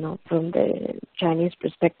 but from the Chinese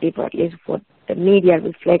perspective, or at least what the media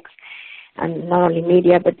reflects, and not only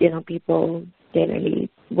media, but people, generally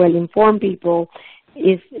well-informed people,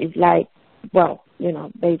 is like, well,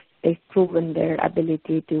 they've proven their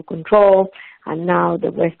ability to control, and now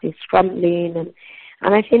the West is scrambling,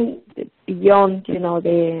 and I think beyond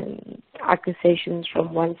the accusations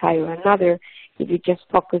from one side or another, if you just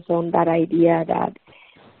focus on that idea that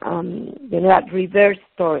that reverse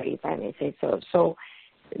story, if I may say so. So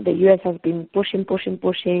the U.S. has been pushing,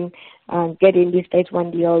 getting this phase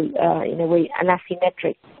 1 deal in a way an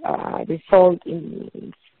asymmetric result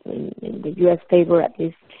in the U.S. favor, at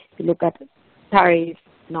least if you look at tariffs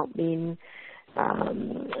not being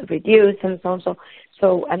reduced and so on.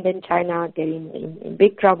 So and then China getting in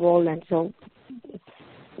big trouble, and so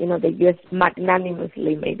the U.S.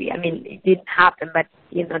 magnanimously, maybe, I mean, it didn't happen, but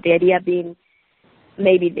the idea being,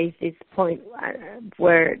 maybe there's this point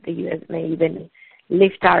where the U.S. may even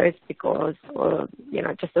lift tariffs because, or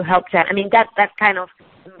just to help China. I mean, that kind of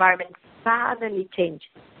environment suddenly changed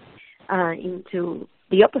into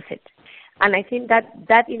the opposite. And I think that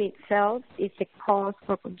in itself is a cause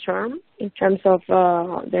for concern in terms of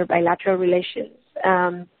their bilateral relations.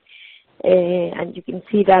 And you can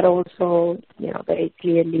see that also, very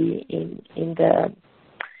clearly in the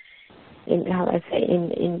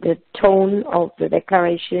tone of the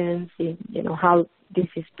declarations, how this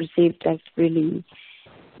is perceived as really,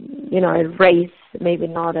 a race, maybe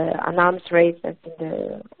not an arms race as in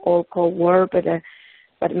the old Cold War, but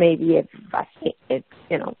maybe a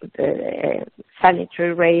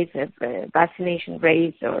sanitary race, a vaccination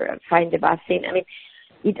race, or find the vaccine. I mean,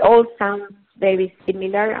 it all sounds very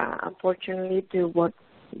similar, unfortunately, to what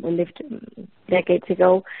we lived decades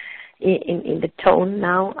ago in the tone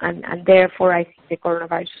now, and therefore I think the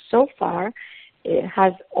coronavirus so far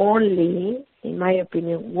has only, in my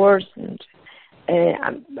opinion, worsened,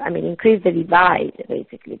 increased the divide,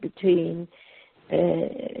 basically, between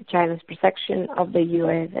China's perception of the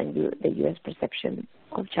U.S. and the U.S. perception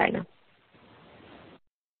of China.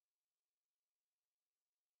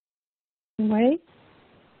 Right?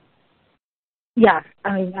 Yeah,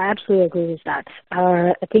 I absolutely agree with that.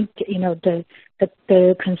 I think,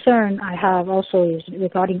 the concern I have also is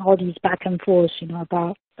regarding all these back and forth,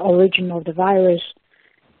 about the origin of the virus.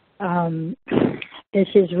 This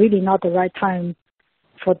is really not the right time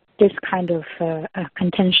for this kind of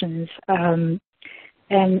contentions. And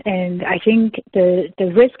I think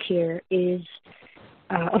the risk here is,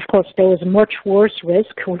 of course, there was a much worse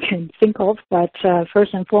risk we can think of, but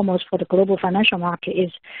first and foremost for the global financial market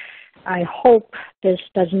is, I hope this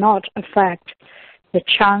does not affect the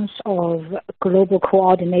chance of global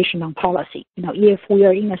coordination on policy. If we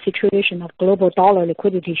are in a situation of global dollar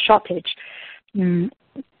liquidity shortage, and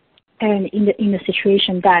in the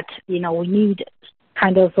situation that we need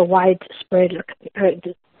kind of a widespread,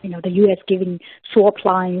 the U.S. giving swap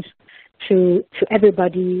lines to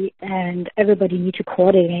everybody, and everybody need to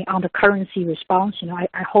coordinate on the currency response.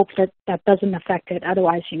 I hope that doesn't affect it.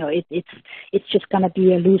 Otherwise, it's just going to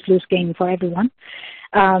be a lose-lose game for everyone.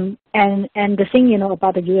 And the thing,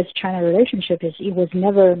 about the U.S.-China relationship is it was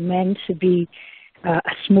never meant to be a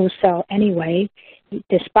smooth sell anyway,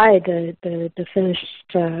 despite the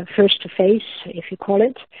first phase, if you call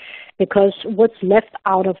it, because what's left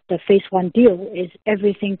out of the phase one deal is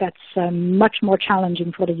everything that's much more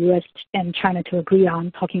challenging for the U.S. and China to agree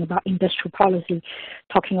on, talking about industrial policy,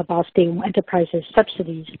 talking about state-owned enterprises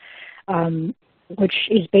subsidies, which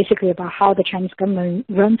is basically about how the Chinese government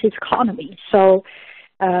runs its economy. So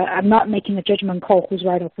I'm not making a judgment call who's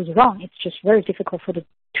right or who's wrong. It's just very difficult for the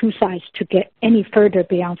two sides to get any further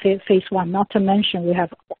beyond phase one, not to mention we have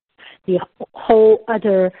the whole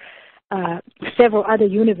other several other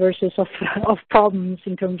universes of problems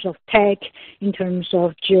in terms of tech, in terms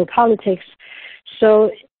of geopolitics.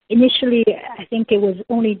 So initially, I think it was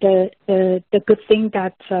only the good thing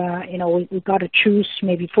that we got to choose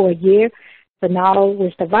maybe for a year, but now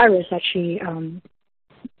with the virus, actually,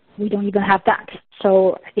 we don't even have that.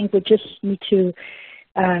 So I think we just need to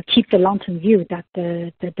keep the long-term view that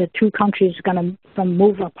the two countries are going to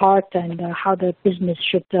move apart, and how the business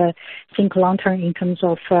should think long-term in terms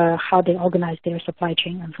of how they organize their supply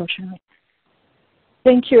chain, unfortunately.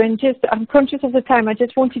 Thank you. And I'm conscious of the time. I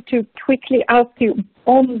just wanted to quickly ask you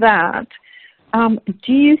on that.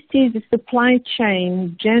 Do you see the supply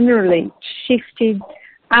chain generally shifted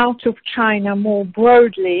out of China more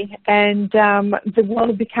broadly, and the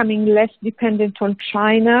world becoming less dependent on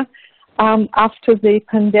China after the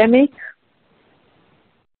pandemic?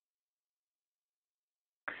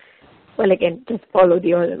 Well, again, just follow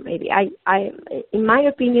the order maybe. In my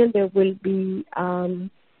opinion, there will be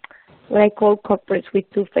what I call corporates with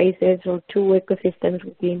two phases or two ecosystems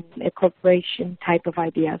within a corporation type of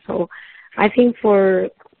idea. So I think for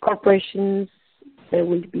corporations, there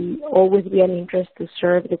will always be an interest to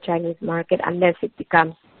serve the Chinese market unless it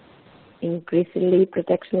becomes increasingly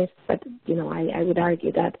protectionist. But, I would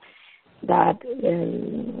argue that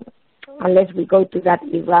unless we go to that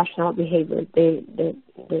irrational behavior, there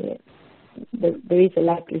is a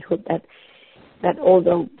likelihood that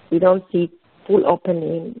although we don't see full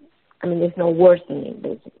opening, there's no worsening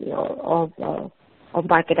basically of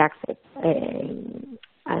market access, and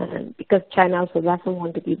because China also doesn't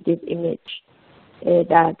want to give this image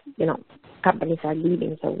that companies are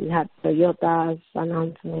leaving. So we had Toyota's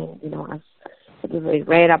announcement, as we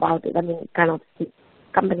read about it.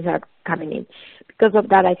 Companies are coming in. Because of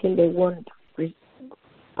that, I think they won't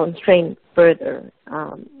constrain further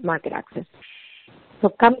market access. So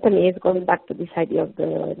companies, going back to this idea of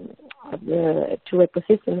the two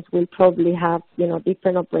ecosystems, will probably have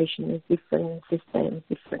different operations, different systems,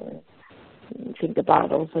 different. Think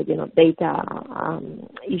about also data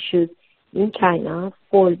issues in China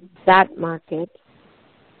for that market,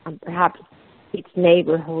 and perhaps its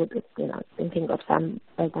neighborhood. I think of some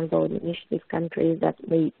Belt and Road Initiative countries that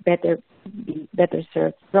may be better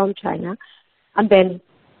served from China, and then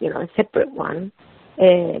a separate one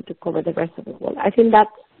to cover the rest of the world. I think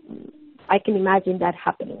I can imagine that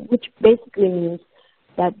happening, which basically means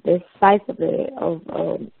that the size of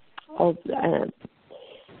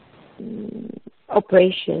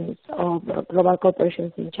operations of global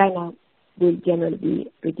corporations in China will generally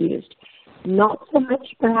be reduced. Not so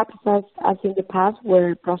much perhaps as in the past,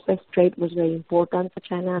 where processed trade was very important for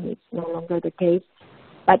China, and it's no longer the case,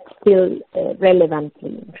 but still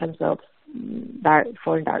relevantly in terms of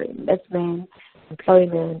foreign direct investment,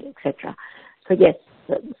 employment, etc. So yes,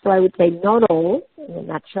 so I would say not all in a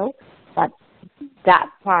nutshell, but that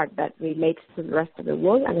part that relates to the rest of the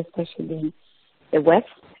world, and especially the West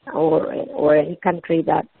or any country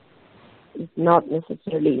that is not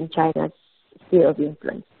necessarily in China's sphere of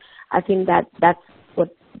influence. I think that's what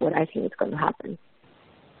I think is going to happen.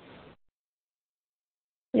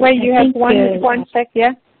 Well, you have one sec,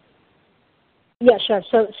 yeah? Yeah, sure.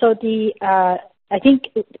 So the I think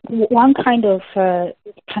one kind of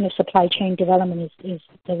supply chain development is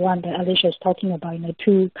the one that Alicia is talking about,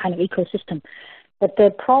 two kind of ecosystem. But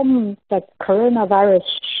the problem that coronavirus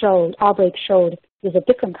outbreak showed is a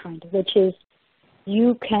different kind, which is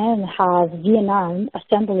you can have Vietnam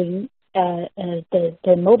assembling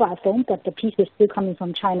the mobile phone, but the piece is still coming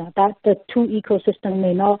from China. That the two ecosystem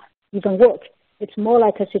may not even work. It's more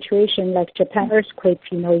like a situation like Japan earthquake.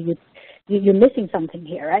 You're missing something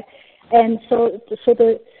here, right? And so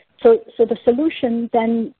the solution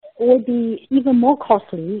then will be even more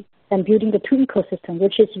costly than building the two ecosystem,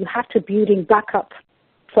 which is you have to build in backup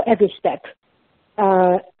for every step.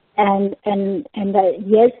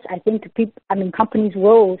 Yes, I think companies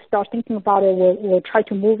will start thinking about it, will try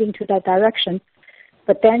to move into that direction.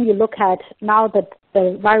 But then you look at now that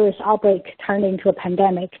the virus outbreak turned into a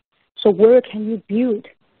pandemic, so where can you build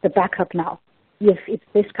the backup now if it's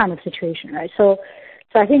this kind of situation, right? So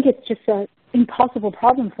I think it's just an impossible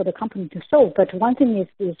problem for the company to solve. But one thing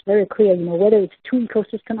is very clear, whether it's two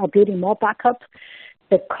ecosystems or building more backup,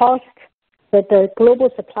 the cost that the global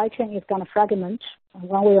supply chain is going to fragment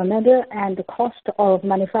one way or another, and the cost of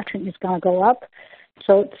manufacturing is going to go up.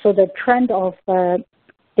 So the trend of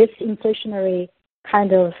this inflationary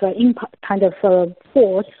kind of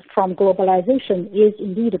force from globalization is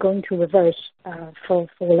indeed going to reverse for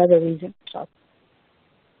whatever reason. So.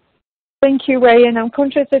 Thank you, Wei, and I'm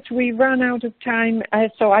conscious that we run out of time,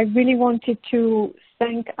 so I really wanted to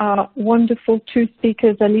thank our wonderful two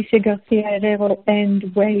speakers, Alicia García Herrero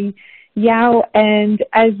and Wei Yao. And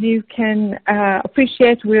as you can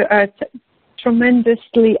appreciate, we're at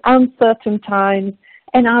tremendously uncertain times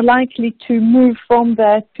and are likely to move from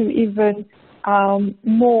there to even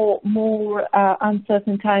more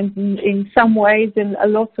uncertain times in some ways, and a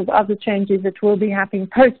lot of other changes that will be happening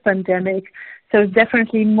post-pandemic. So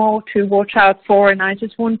definitely more to watch out for. And I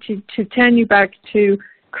just wanted to turn you back to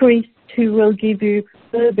Chris, who will give you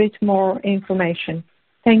a little bit more information.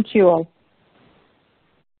 Thank you all.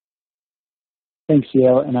 Thanks,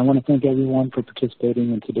 Yael, and I want to thank everyone for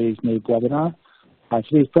participating in today's NABE webinar.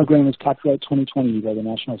 Today's program is Copyright 2020 by the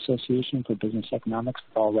National Association for Business Economics,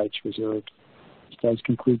 with all rights reserved. This does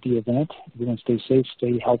conclude the event. Everyone stay safe,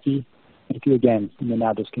 stay healthy. Thank you again. You may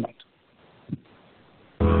now disconnect.